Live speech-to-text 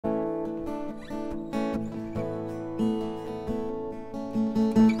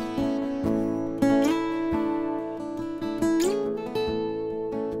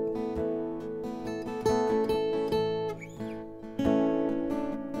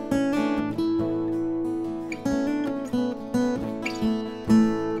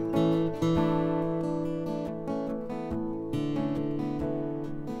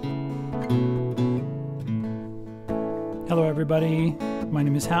everybody. My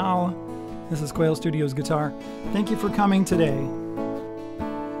name is Hal. This is Quail Studios Guitar. Thank you for coming today.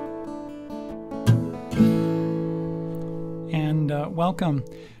 And welcome.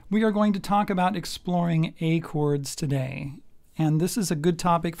 We are going to talk about exploring A chords today. And this is a good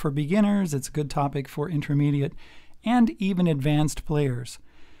topic for beginners. It's a good topic for intermediate and even advanced players.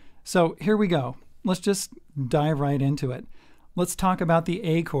 So here we go. Let's just dive right into it. Let's talk about the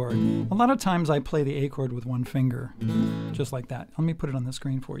A chord. A lot of times I play the A chord with one finger, just like that. Let me put it on the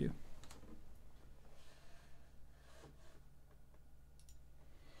screen for you.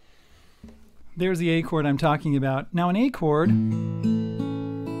 There's the A chord I'm talking about. Now an A chord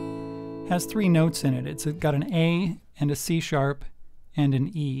has three notes in it. It's got an A and a C sharp and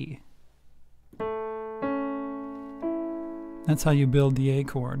an E. That's how you build the A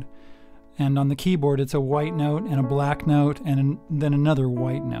chord. And on the keyboard, it's a white note and a black note and then another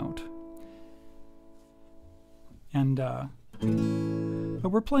white note. And but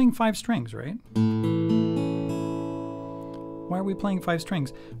we're playing 5 strings, right? Why are we playing 5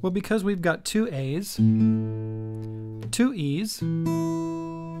 strings? Well, because we've got 2 A's, 2 E's,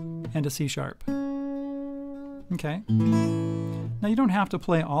 and a C sharp. Okay. Now you don't have to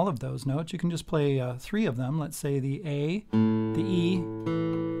play all of those notes. You can just play 3 of them. Let's say the A, the E,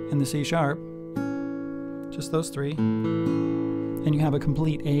 and the C sharp. Just those 3. And you have a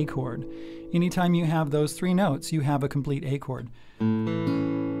complete A chord. Anytime you have those 3 notes, you have a complete A chord.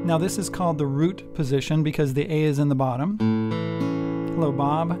 Now this is called the root position because the A is in the bottom. Hello,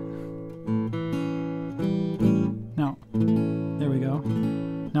 Bob. No. There we go.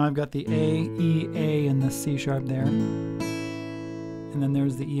 Now I've got the A, E, A, and the C sharp there. And then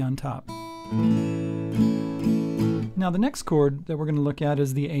there's the E on top. Now the next chord that we're going to look at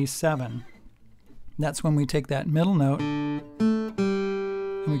is the A7. That's when we take that middle note and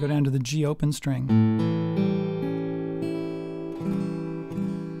we go down to the G open string.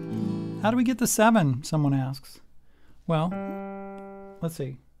 How do we get the 7? Someone asks. Well, let's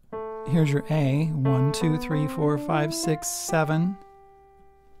see. Here's your A. 1, 2, 3, 4, 5, 6, 7.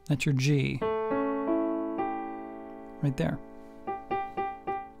 That's your G. Right there.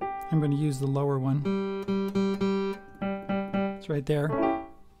 I'm going to use the lower one. It's right there.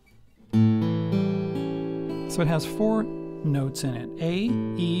 So it has 4 notes in it. A,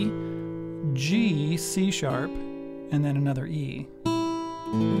 E, G, C sharp, and then another E.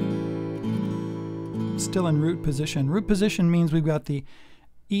 Still in root position. Root position means we've got the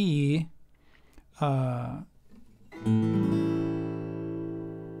E.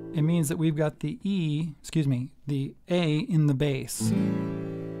 It means that we've got the E, the A in the bass.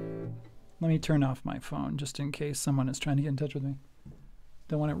 Let me turn off my phone just in case someone is trying to get in touch with me.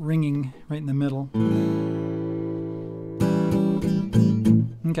 Don't want it ringing right in the middle.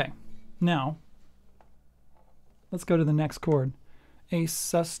 Okay, now let's go to the next chord. A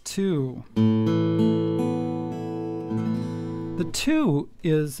sus2. The 2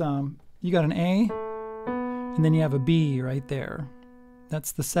 is, you got an A, and then you have a B right there.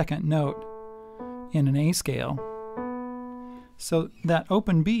 That's the second note in an A scale. So that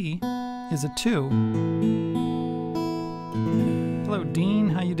open B is a 2. Hello, Dean.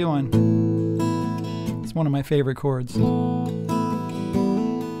 How you doing? It's one of my favorite chords.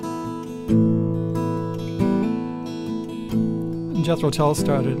 Jethro Tull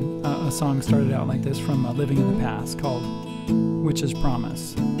started a song started out like this from Living in the Past called Witch's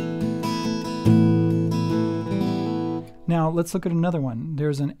Promise. Now let's look at another one.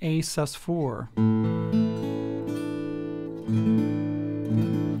 There's an A sus4.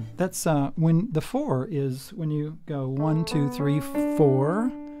 That's when the 4 is when you go 1, 2, 3,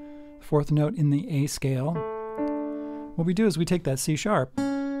 4, 4th note in the A scale. What we do is we take that C sharp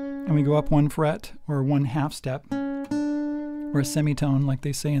and we go up 1 fret or 1/2 step or a semitone like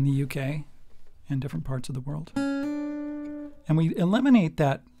they say in the UK and different parts of the world. And we eliminate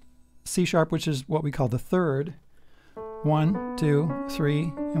that C sharp, which is what we call the 3rd. 1, 2,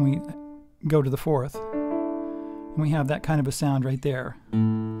 3, and we go to the 4th. And we have that kind of a sound right there.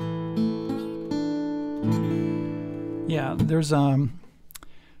 Yeah, there's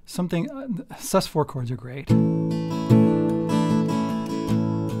something, sus4 chords are great.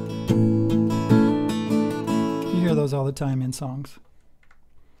 You hear those all the time in songs.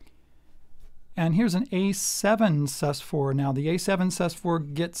 And here's an A7 sus4. Now the A7 sus4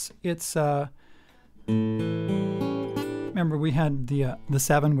 gets its, remember we had the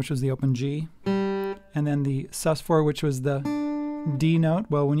 7, which was the open G, and then the sus4, which was the D note.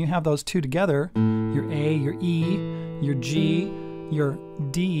 Well, when you have those 2 together, your A, your E, your G, your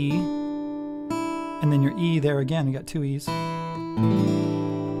D, and then your E there again, you got 2 E's. Got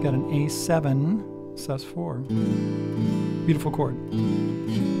an A7 sus4. Beautiful chord.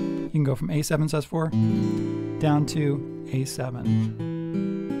 You can go from A7 sus4 down to A7.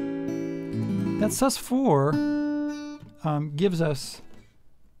 That sus4 gives us,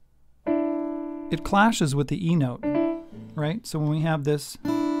 it clashes with the E note, right? So when we have this,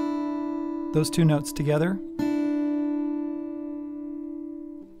 those two notes together,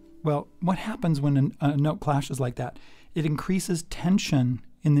 well, what happens when a note clashes like that? It increases tension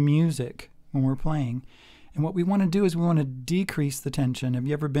in the music when we're playing. And what we want to do is we want to decrease the tension. Have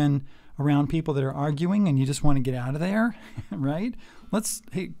you ever been around people that are arguing and you just want to get out of there, right?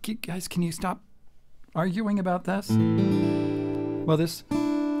 Hey, guys, can you stop arguing about this? Well, this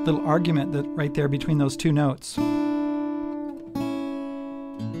little argument that right there between those two notes.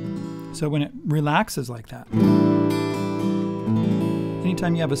 So when it relaxes like that,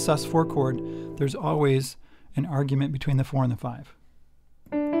 anytime you have a sus4 chord, there's always an argument between the 4 and the 5.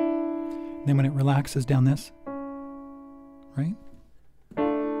 Then when it relaxes down this, right?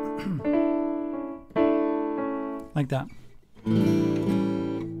 Like that.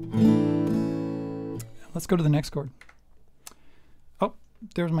 Let's go to the next chord. Oh,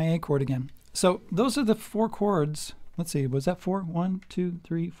 there's my A chord again. So those are the 4 chords. Let's see, was that 4? 1, 2,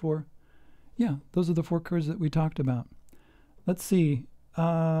 3, 4. Yeah, those are the 4 chords that we talked about. Let's see.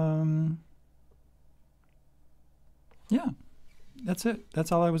 Yeah. That's it.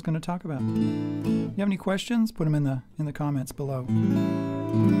 That's all I was going to talk about. You have any questions? Put them in the comments below.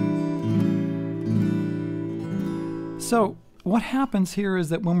 So what happens here is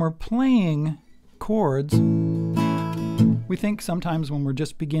that when we're playing chords, we think sometimes when we're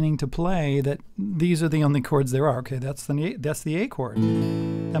just beginning to play that these are the only chords there are. Okay, that's the A chord.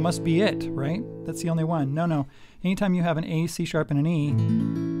 That must be it, right? That's the only one. No. Anytime you have an A, C sharp, and an E,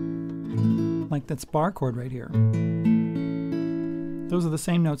 like that's bar chord right here, those are the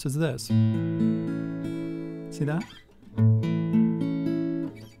same notes as this. See that?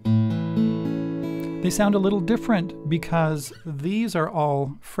 They sound a little different because these are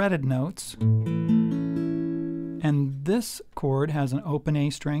all fretted notes, and this chord has an open A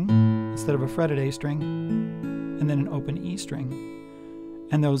string instead of a fretted A string, and then an open E string.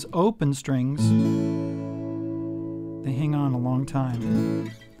 And those open strings, they hang on a long time.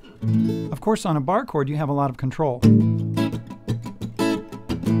 Of course, on a bar chord, you have a lot of control.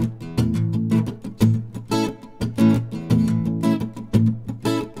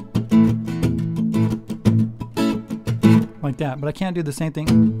 Like that, but I can't do the same thing.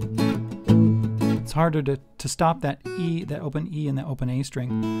 It's harder to stop that E, that open E and that open A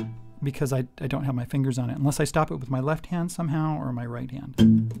string, because I don't have my fingers on it, unless I stop it with my left hand somehow or my right hand.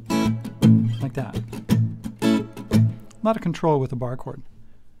 Like that. A lot of control with a bar chord.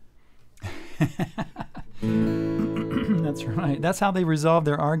 That's right. That's how they resolve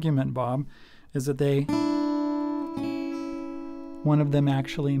their argument, Bob, is that one of them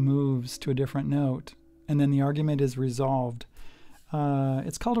actually moves to a different note, and then the argument is resolved.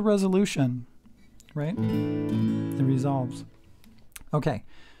 It's called a resolution, right? It resolves. Okay,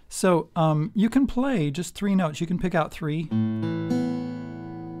 so you can play just 3 notes. You can pick out 3,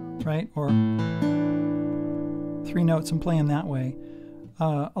 right? Or 3 notes and play them that way.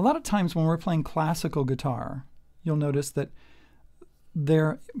 A lot of times when we're playing classical guitar, you'll notice that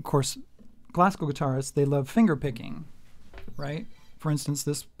of course, classical guitarists, they love finger picking, right? For instance,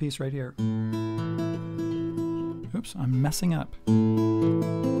 this piece right here. Oops, I'm messing up.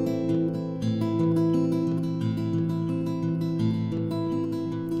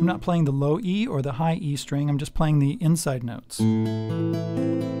 I'm not playing the low E or the high E string, I'm just playing the inside notes. And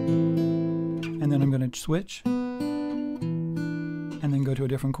then I'm going to switch, and then go to a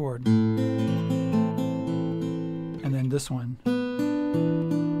different chord. And then this one.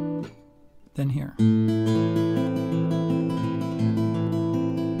 Then here.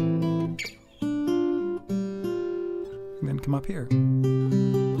 And then come up here.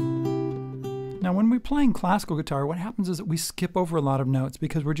 Now when we're playing classical guitar, what happens is that we skip over a lot of notes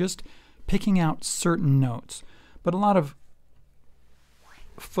because we're just picking out certain notes. But a lot of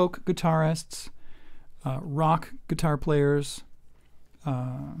folk guitarists, rock guitar players,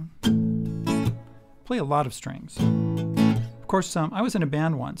 play a lot of strings. Of course, I was in a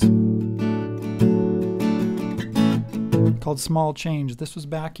band once called Small Change. This was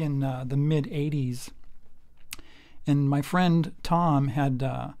back in the mid-'80s. And my friend Tom had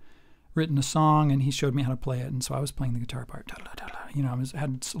written a song, and he showed me how to play it. And so I was playing the guitar part. You know, it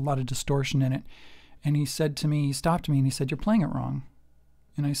had a lot of distortion in it. And he said to me, he stopped me, and he said, "You're playing it wrong."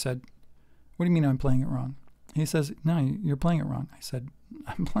 And I said, "What do you mean I'm playing it wrong?" He says, "No, you're playing it wrong." I said,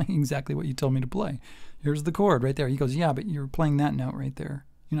 "I'm playing exactly what you told me to play. Here's the chord right there." He goes, "Yeah, but you're playing that note right there.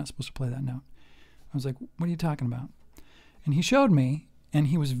 You're not supposed to play that note." I was like, "What are you talking about?" And he showed me, and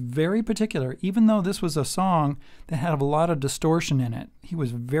he was very particular. Even though this was a song that had a lot of distortion in it, he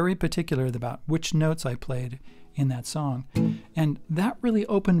was very particular about which notes I played in that song. And that really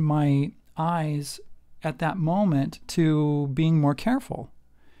opened my eyes at that moment to being more careful.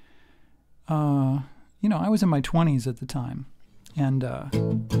 You know, I was in my 20s at the time, and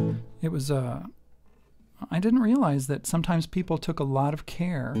it was, I didn't realize that sometimes people took a lot of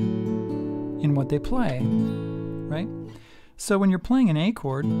care in what they play, right? So when you're playing an A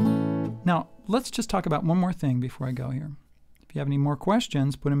chord, now let's just talk about one more thing before I go here. If you have any more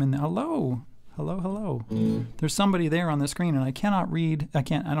questions, put them in the, hello, hello, hello. There's somebody there on the screen, and I cannot read, I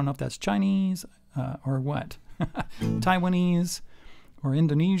don't know if that's Chinese or what, Taiwanese or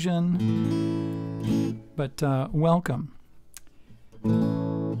Indonesian, but welcome.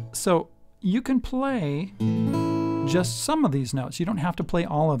 So you can play just some of these notes. You don't have to play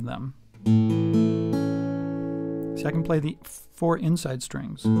all of them. See, I can play the 4 inside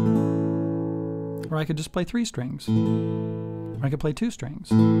strings, or I could just play 3 strings, or I could play 2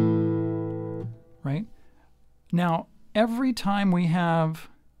 strings, right? Now, every time we have,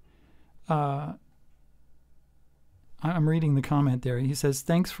 I'm reading the comment there. He says,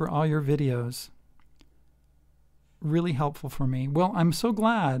 thanks for all your videos. Really helpful for me. Well, I'm so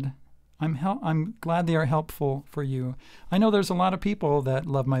glad. I'm glad they are helpful for you. I know there's a lot of people that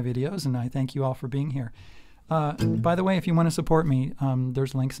love my videos, and I thank you all for being here. By the way, if you want to support me,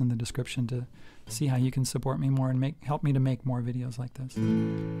 there's links in the description to see how you can support me more and help me to make more videos like this.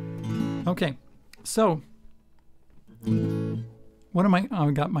 Okay, so what am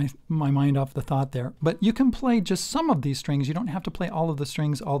I got my mind off the thought there. But you can play just some of these strings. You don't have to play all of the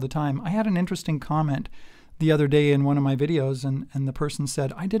strings all the time. I had an interesting comment the other day in one of my videos, and the person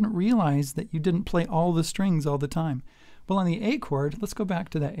said, I didn't realize that you didn't play all the strings all the time. Well, on the A chord, let's go back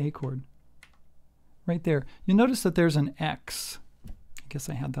to that A chord. Right there. You'll notice that there's an X. I guess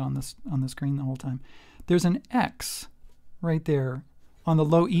I had that on the screen the whole time. There's an X right there on the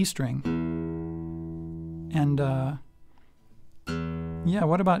low E string. And yeah,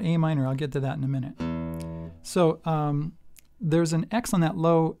 what about A minor? I'll get to that in a minute. So there's an X on that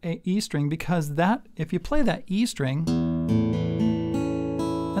low E string because that, if you play that E string,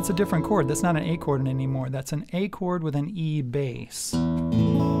 that's a different chord. That's not an A chord anymore. That's an A chord with an E bass.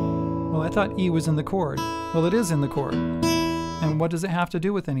 Well, I thought E was in the chord. Well, it is in the chord. And what does it have to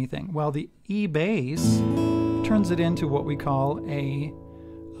do with anything? Well, the E bass turns it into what we call an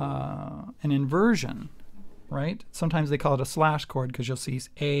inversion, right? Sometimes they call it a slash chord because you'll see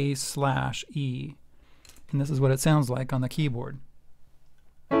A/E. And this is what it sounds like on the keyboard.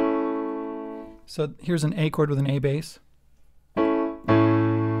 So here's an A chord with an A bass.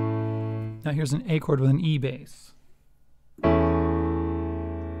 Now here's an A chord with an E bass.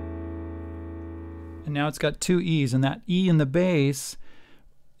 And now it's got 2 E's, and that E in the bass,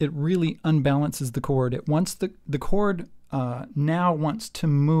 it really unbalances the chord. It wants the chord now wants to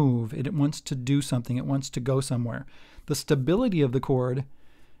move. It wants to do something. It wants to go somewhere. The stability of the chord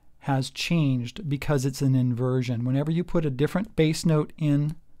has changed because it's an inversion. Whenever you put a different bass note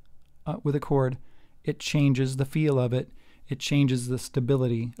in with a chord, it changes the feel of it. It changes the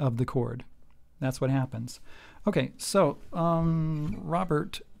stability of the chord. That's what happens. Okay, so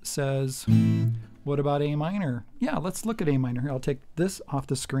Robert says, what about A minor? Yeah, let's look at A minor. Here, I'll take this off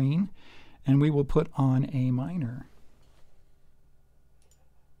the screen and we will put on A minor.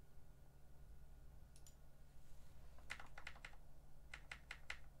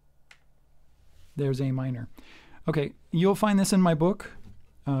 There's A minor. Okay, you'll find this in my book,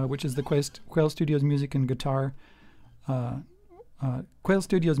 which is the Quail Studios Music and Guitar, Quail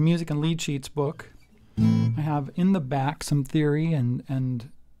Studios Music and Lead Sheets book. I have in the back some theory and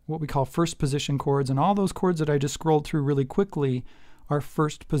what we call first position chords, and all those chords that I just scrolled through really quickly are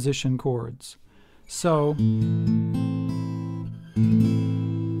first position chords. So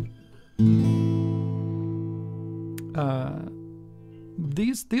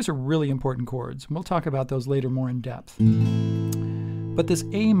these are really important chords. We'll talk about those later more in depth. But this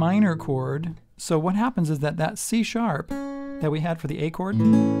A minor chord, so what happens is that C sharp that we had for the A chord,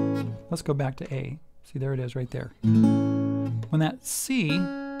 let's go back to A. See, there it is right there. When that C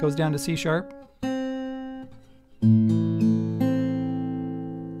goes down to C sharp,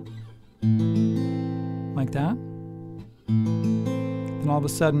 like that, then all of a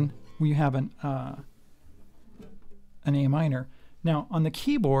sudden we have an A minor. Now on the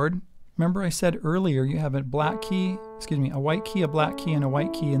keyboard, remember I said earlier you have a white key, a black key, and a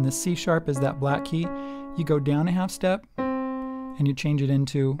white key, and the C sharp is that black key. You go down a half step and you change it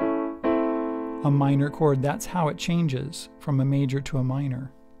into a minor chord. That's how it changes from a major to a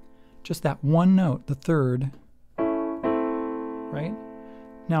minor. Just that one note, the third, right?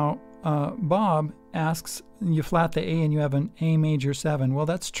 Now, Bob asks, you flat the A and you have an A major 7. Well,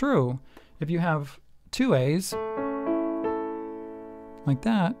 that's true. If you have two A's, like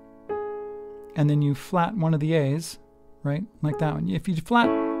that, and then you flat one of the A's, right, like that one. If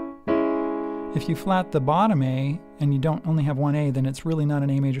you flat the bottom A and you don't only have one A, then it's really not an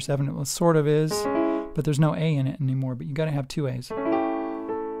A major 7. It sort of is, but there's no A in it anymore. But you got to have two A's,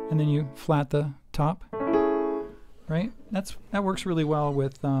 and then you flat the top, right? That works really well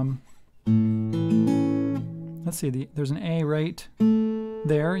with. Let's see. There's an A right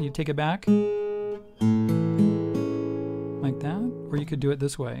there. You take it back like that, or you could do it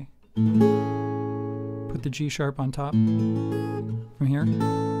this way. Put the G sharp on top from here.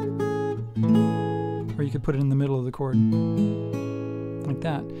 Or you could put it in the middle of the chord like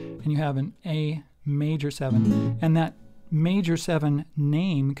that, and you have an A major 7. And that major 7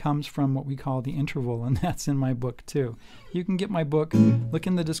 name comes from what we call the interval, and that's in my book too. You can get my book. Look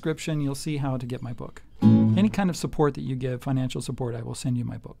in the description. You'll see how to get my book. Any kind of support that you give, financial support, I will send you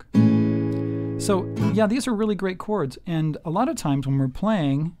my book. So yeah, these are really great chords, and a lot of times when we're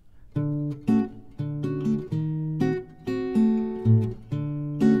playing,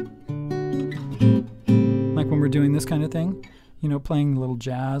 like when we're doing this kind of thing, you know, playing a little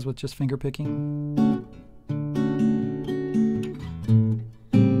jazz with just finger picking,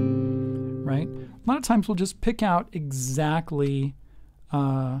 right? A lot of times we'll just pick out exactly,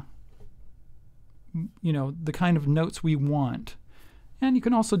 you know, the kind of notes we want. And you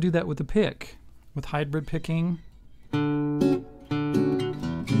can also do that with the pick, with hybrid picking,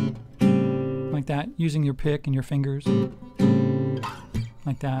 like that, using your pick and your fingers,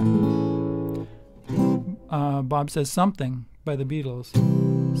 like that. Bob says Something by the Beatles.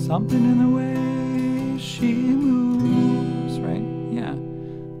 Something in the way she moves, right? Yeah,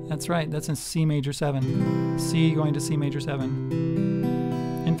 that's right. That's in C major 7. C going to C major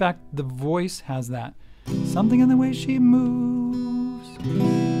 7. In fact, the voice has that. Something in the way she moves.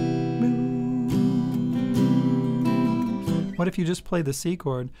 What if you just play the C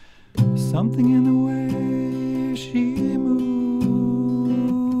chord? Something in the way she moves.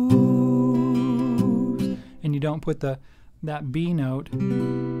 And you don't put that B note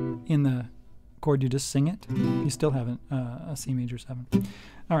in the chord, you just sing it. You still have a C major 7.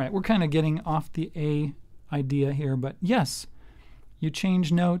 All right, we're kind of getting off the A idea here, but yes, you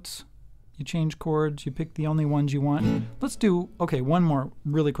change notes, you change chords, you pick the only ones you want. Let's do, okay, one more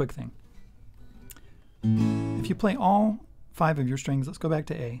really quick thing. If you play all 5 of your strings, let's go back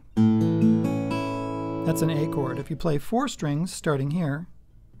to A. That's an A chord. If you play 4 strings starting here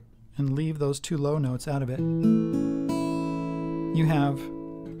and leave those 2 low notes out of it, you have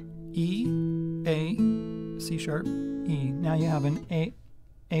E, A, C sharp, E. Now you have an A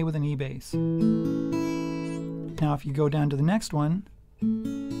with an E bass. Now if you go down to the next one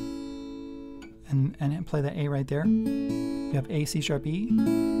and play that A right there, you have A, C sharp, E.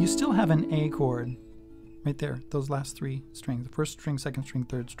 You still have an A chord right there, those last 3 strings. The first string, second string,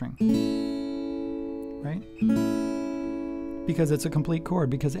 third string. Right? Because it's a complete chord,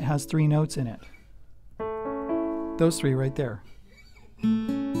 because it has 3 notes in it. Those 3 right there.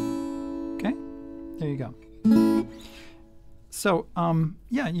 Okay? There you go. So,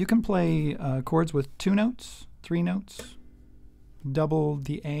 yeah, you can play chords with 2 notes, 3 notes, double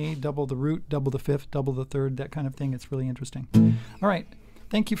the A, double the root, double the 5th, double the 3rd, that kind of thing. It's really interesting. All right.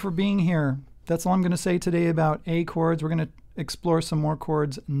 Thank you for being here. That's all I'm going to say today about A chords. We're going to explore some more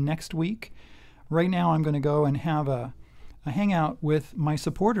chords next week. Right now I'm going to go and have a hangout with my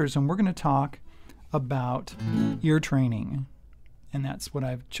supporters, and we're going to talk about ear training. And that's what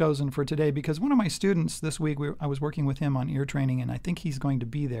I've chosen for today, because one of my students this week, I was working with him on ear training, and I think he's going to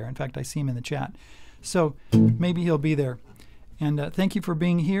be there. In fact, I see him in the chat. So maybe he'll be there. And thank you for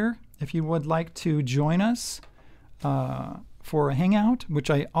being here. If you would like to join us for a hangout, which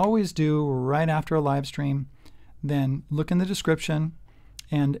I always do right after a live stream, then look in the description.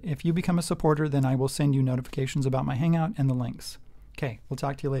 And if you become a supporter, then I will send you notifications about my hangout and the links. Okay, we'll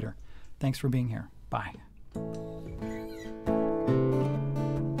talk to you later. Thanks for being here. Bye.